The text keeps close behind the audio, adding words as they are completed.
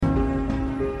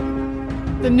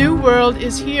The new world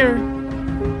is here,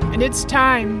 and it's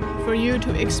time for you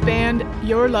to expand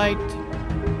your light.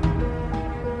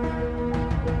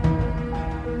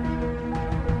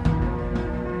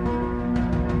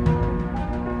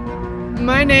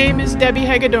 My name is Debbie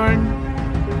Hagedorn,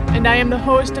 and I am the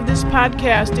host of this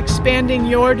podcast, Expanding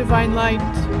Your Divine Light.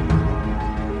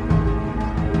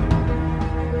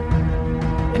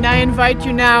 And I invite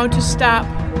you now to stop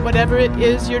whatever it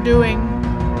is you're doing,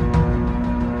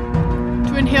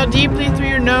 to inhale deeply through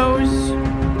your nose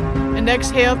and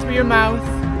exhale through your mouth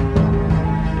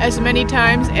as many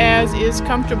times as is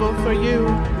comfortable for you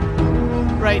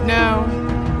right now.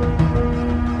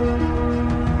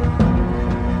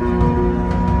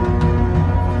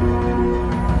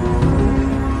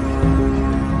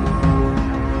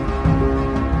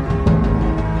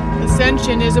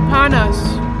 Ascension is upon us,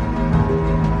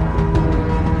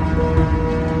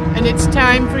 and it's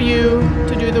time for you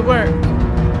to do the work.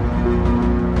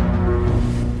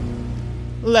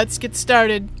 Let's get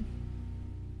started.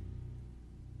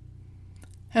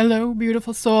 Hello,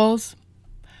 beautiful souls,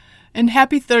 and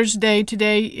happy Thursday.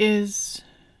 Today is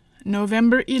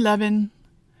November 11,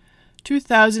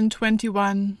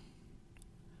 2021.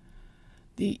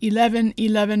 The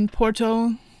 1111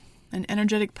 portal, an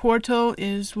energetic portal,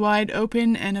 is wide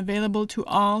open and available to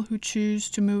all who choose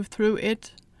to move through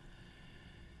it.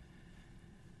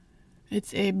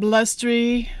 It's a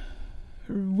blustery,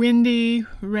 windy,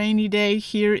 rainy day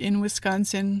here in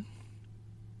Wisconsin.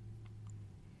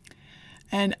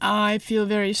 And I feel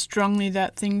very strongly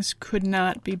that things could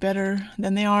not be better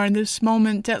than they are in this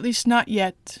moment, at least not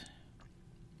yet.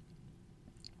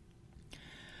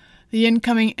 The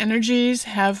incoming energies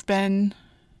have been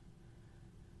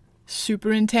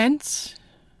super intense.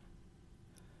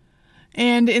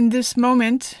 And in this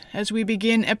moment, as we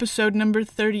begin episode number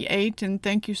 38, and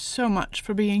thank you so much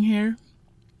for being here,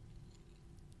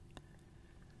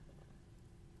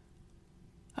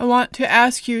 I want to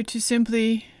ask you to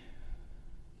simply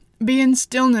be in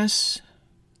stillness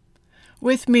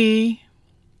with me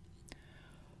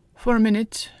for a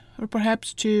minute, or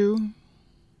perhaps two.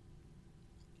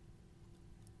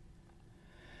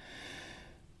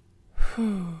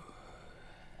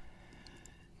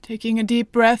 Taking a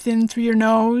deep breath in through your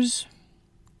nose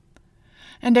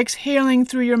and exhaling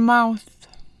through your mouth.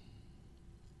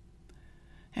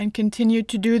 And continue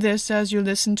to do this as you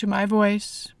listen to my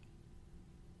voice.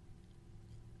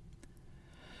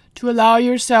 To allow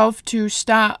yourself to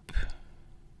stop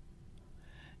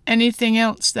anything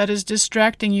else that is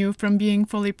distracting you from being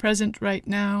fully present right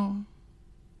now.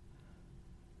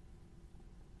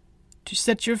 To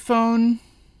set your phone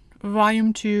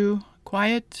volume to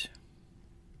quiet.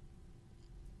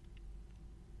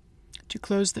 To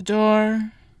close the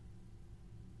door.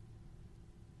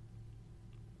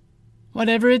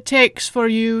 Whatever it takes for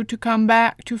you to come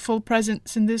back to full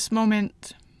presence in this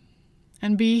moment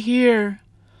and be here,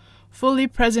 fully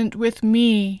present with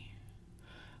me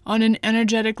on an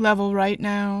energetic level right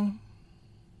now.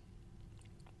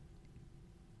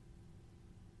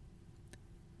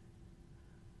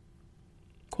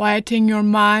 Quieting your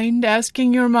mind,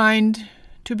 asking your mind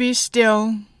to be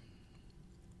still,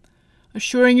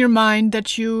 assuring your mind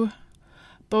that you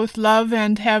both love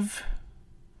and have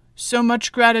so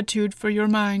much gratitude for your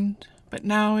mind, but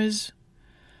now is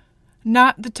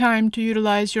not the time to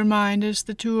utilize your mind as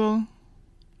the tool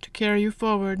to carry you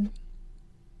forward.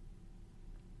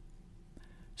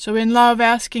 So in love,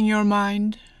 asking your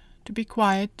mind to be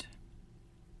quiet.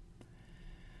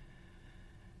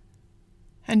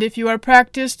 And if you are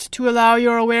practiced, to allow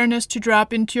your awareness to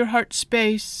drop into your heart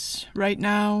space right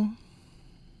now.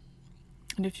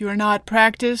 And if you are not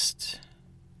practiced,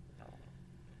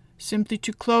 simply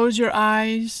to close your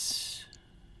eyes,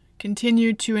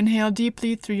 continue to inhale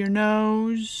deeply through your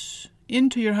nose,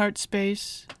 into your heart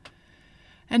space,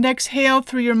 and exhale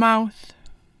through your mouth,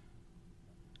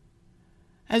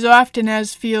 as often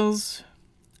as feels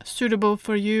suitable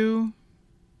for you.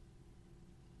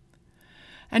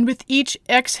 And with each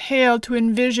exhale, to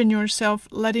envision yourself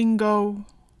letting go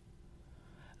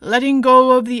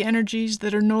of the energies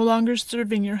that are no longer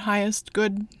serving your highest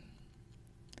good.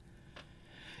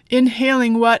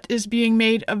 Inhaling what is being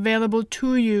made available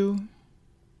to you,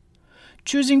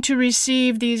 choosing to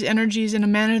receive these energies in a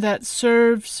manner that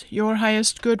serves your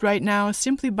highest good right now,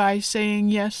 simply by saying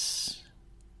yes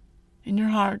in your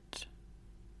heart.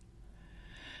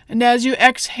 And as you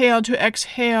exhale, to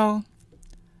exhale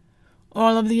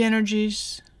all of the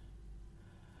energies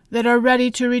that are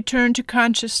ready to return to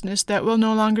consciousness that will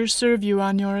no longer serve you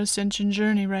on your ascension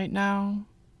journey right now.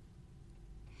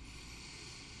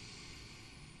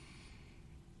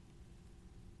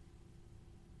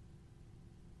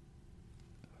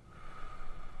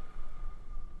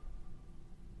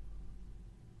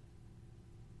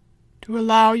 to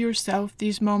allow yourself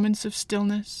these moments of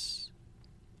stillness.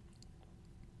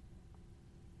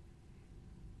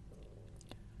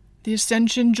 The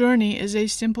ascension journey is a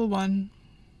simple one,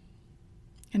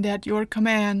 and at your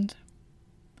command,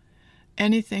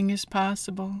 anything is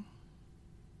possible.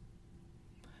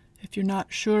 If you're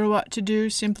not sure what to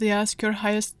do, simply ask your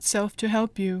highest self to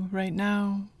help you right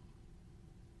now.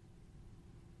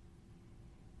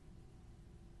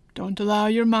 Don't allow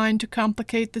your mind to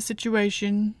complicate the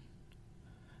situation,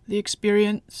 the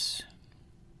experience,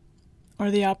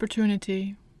 or the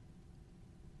opportunity.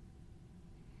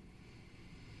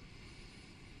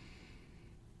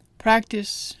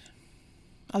 Practice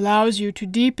allows you to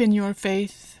deepen your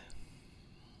faith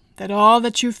that all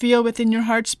that you feel within your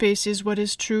heart space is what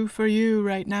is true for you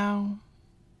right now.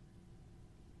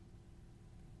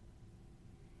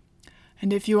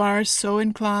 And if you are so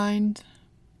inclined,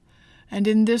 and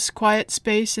in this quiet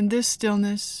space, in this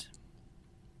stillness,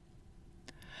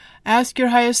 ask your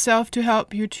highest self to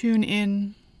help you tune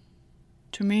in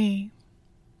to me,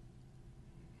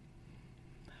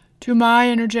 to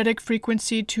my energetic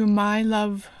frequency, to my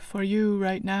love for you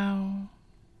right now.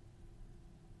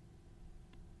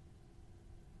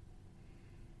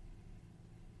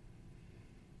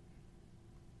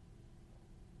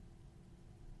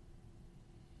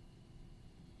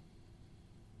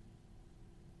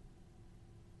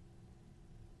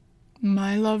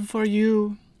 My love for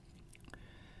you.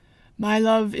 My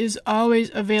love is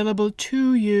always available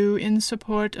to you in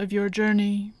support of your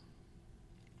journey.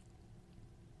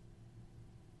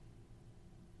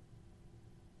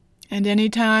 And any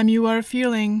time you are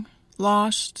feeling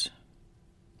lost,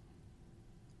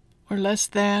 or less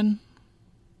than,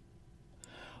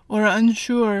 or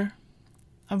unsure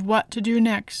of what to do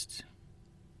next,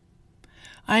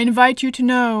 I invite you to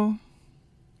know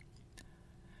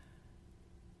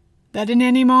that in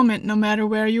any moment, no matter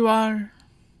where you are,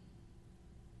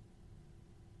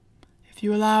 if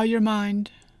you allow your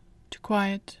mind to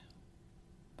quiet,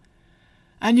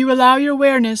 and you allow your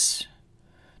awareness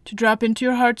to drop into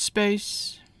your heart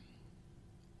space,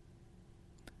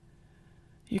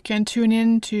 you can tune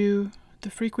into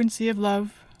the frequency of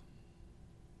love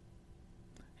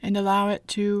and allow it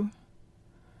to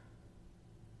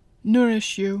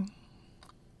nourish you,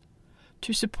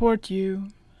 to support you,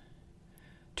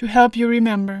 to help you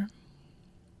remember.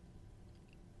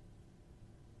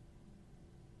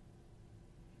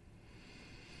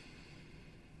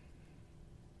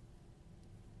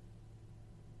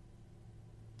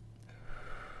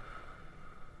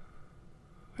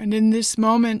 And in this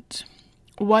moment,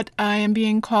 what I am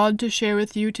being called to share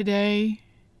with you today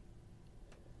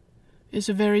is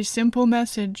a very simple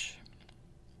message.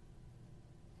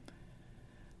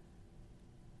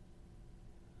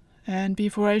 And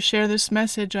before I share this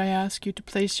message, I ask you to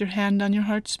place your hand on your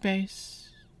heart space,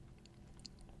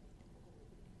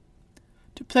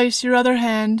 to place your other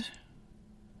hand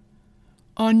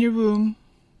on your womb,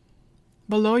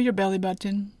 below your belly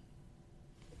button.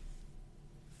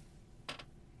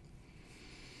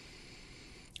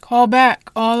 Call back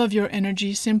all of your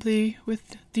energy. Simply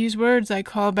with these words, I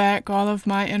call back all of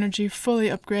my energy fully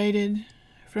upgraded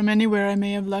from anywhere I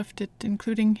may have left it,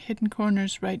 including hidden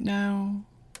corners right now.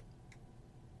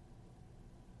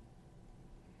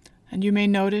 And you may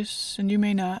notice, and you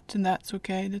may not, and that's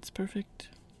okay, that's perfect.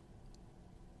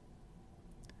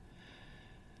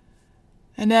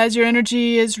 And as your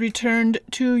energy is returned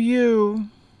to you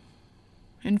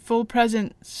in full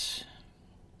presence,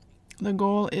 the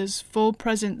goal is full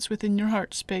presence within your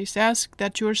heart space. Ask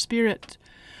that your spirit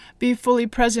be fully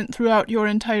present throughout your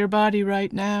entire body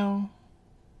right now,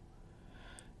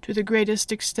 to the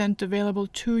greatest extent available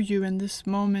to you in this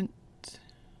moment.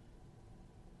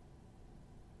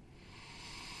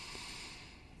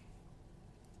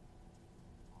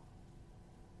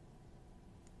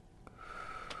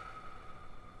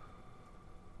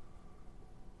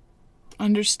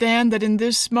 Understand that in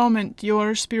this moment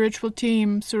your spiritual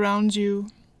team surrounds you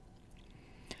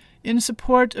in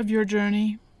support of your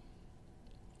journey.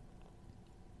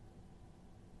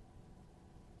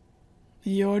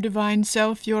 Your divine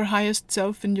self, your highest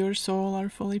self, and your soul are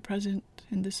fully present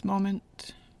in this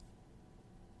moment.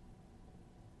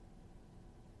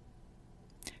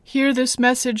 Hear this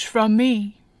message from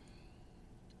me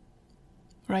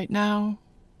right now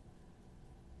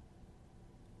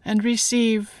and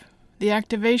receive the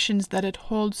activations that it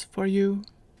holds for you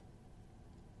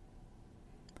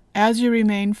as you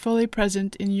remain fully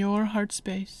present in your heart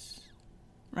space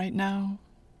right now.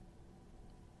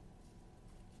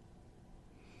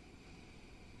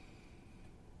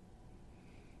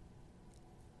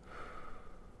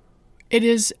 It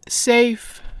is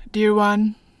safe, dear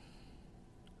one,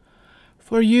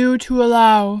 for you to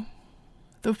allow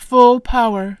the full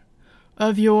power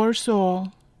of your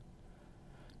soul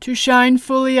to shine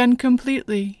fully and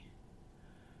completely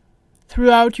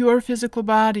throughout your physical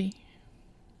body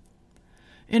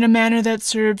in a manner that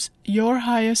serves your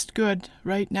highest good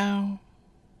right now.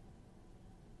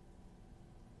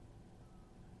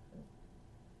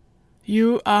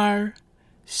 You are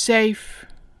safe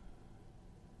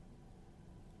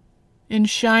in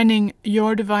shining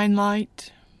your divine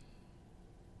light.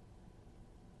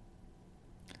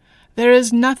 There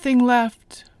is nothing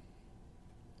left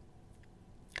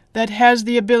that has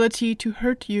the ability to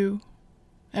hurt you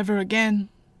ever again.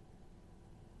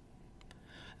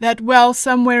 That well,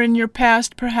 somewhere in your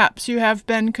past, perhaps you have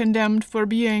been condemned for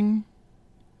being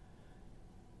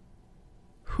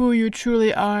who you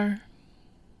truly are.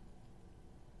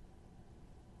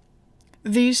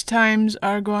 These times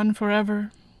are gone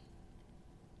forever.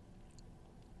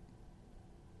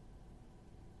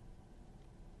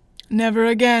 Never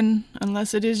again,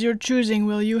 unless it is your choosing,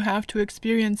 will you have to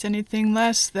experience anything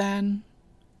less than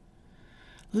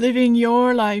living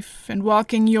your life and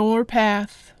walking your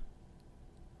path,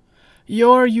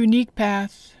 your unique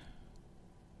path,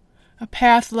 a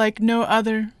path like no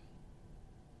other.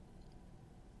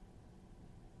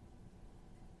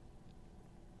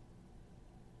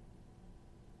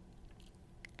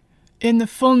 In the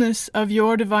fullness of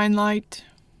your divine light,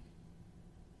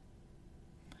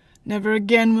 never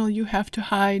again will you have to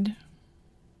hide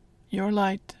your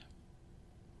light.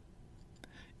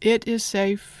 It is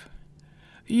safe.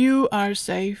 You are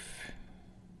safe.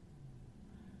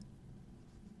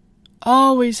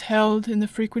 Always held in the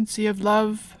frequency of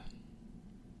love,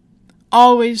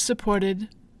 always supported,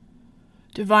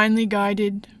 divinely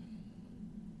guided.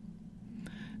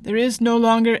 There is no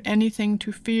longer anything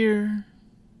to fear.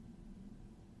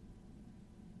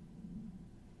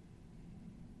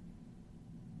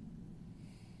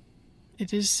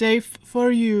 It is safe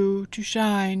for you to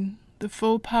shine the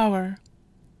full power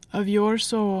of your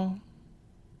soul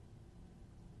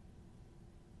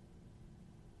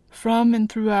from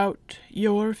and throughout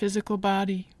your physical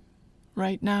body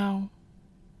right now.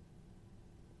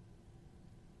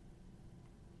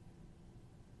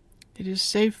 It is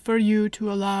safe for you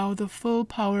to allow the full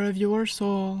power of your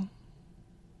soul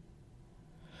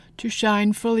to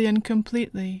shine fully and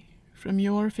completely from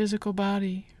your physical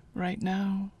body right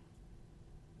now.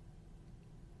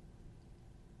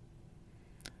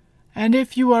 And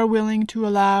if you are willing to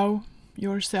allow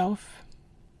yourself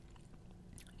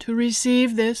to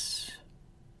receive this,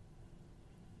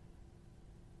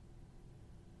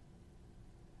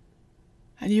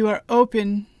 and you are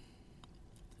open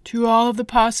to all of the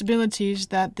possibilities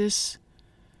that this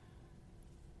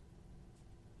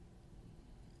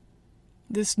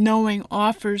knowing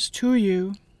offers to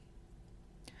you,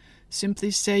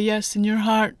 simply say yes in your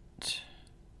heart.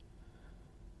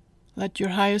 Let your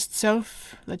highest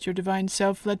self, let your divine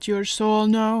self, let your soul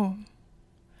know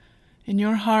in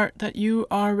your heart that you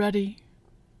are ready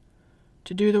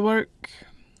to do the work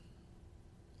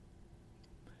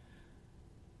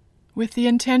with the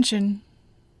intention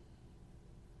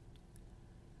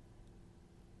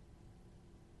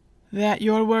that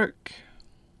your work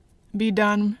be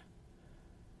done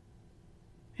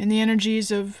in the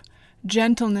energies of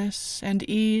gentleness and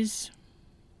ease.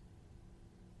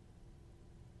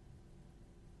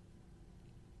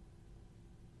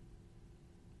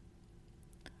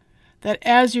 That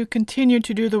as you continue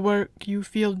to do the work, you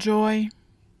feel joy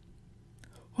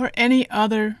or any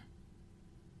other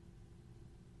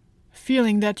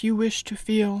feeling that you wish to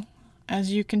feel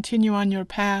as you continue on your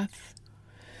path.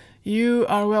 You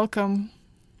are welcome,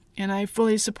 and I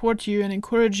fully support you and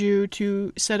encourage you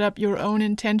to set up your own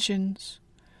intentions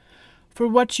for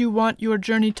what you want your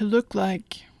journey to look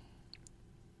like.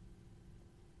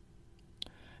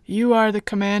 You are the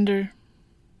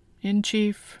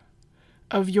commander-in-chief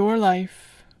of your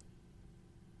life.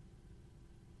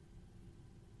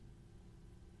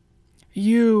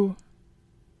 You,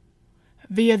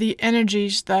 via the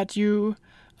energies that you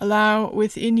allow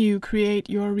within you, create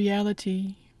your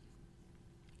reality.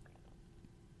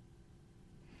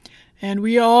 And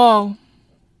we all,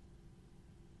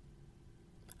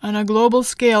 on a global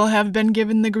scale, have been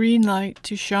given the green light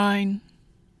to shine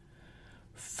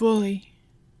fully,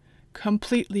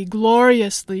 completely,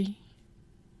 gloriously,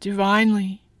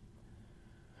 divinely,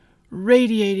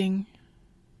 radiating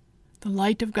the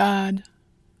light of God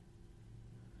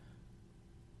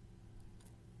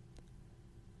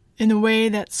in a way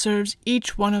that serves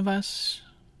each one of us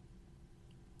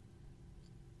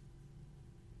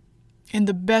in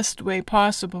the best way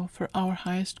possible for our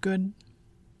highest good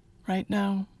right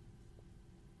now.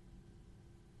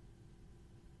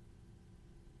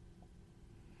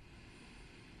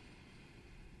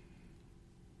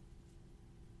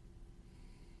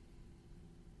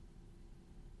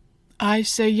 I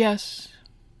say yes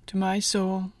to my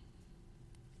soul.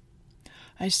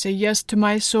 I say yes to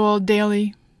my soul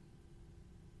daily.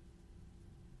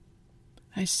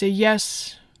 I say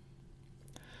yes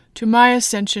to my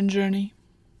ascension journey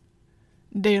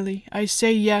daily. I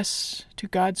say yes to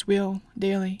God's will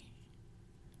daily.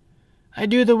 I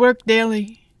do the work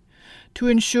daily to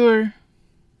ensure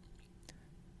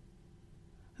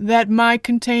that my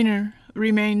container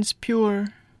remains pure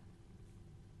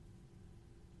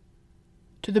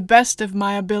to the best of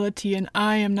my ability, and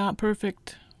I am not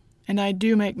perfect, and I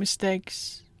do make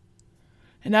mistakes,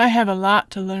 and I have a lot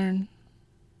to learn.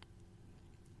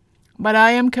 But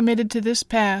I am committed to this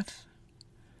path.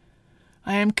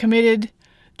 I am committed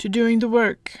to doing the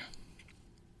work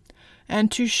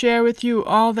and to share with you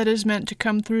all that is meant to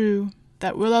come through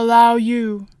that will allow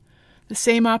you the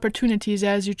same opportunities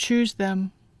as you choose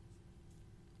them.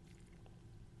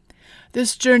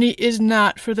 This journey is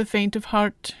not for the faint of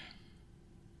heart.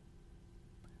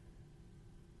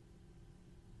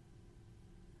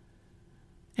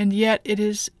 And yet it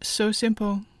is so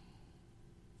simple.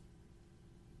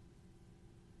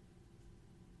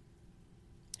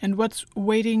 And what's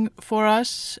waiting for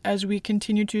us as we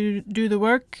continue to do the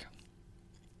work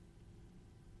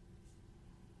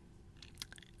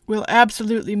will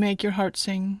absolutely make your heart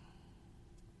sing.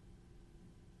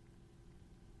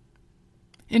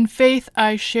 In faith,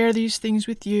 I share these things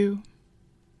with you.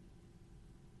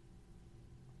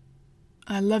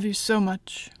 I love you so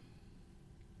much.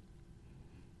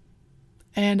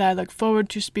 And I look forward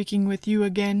to speaking with you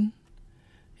again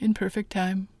in perfect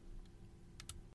time.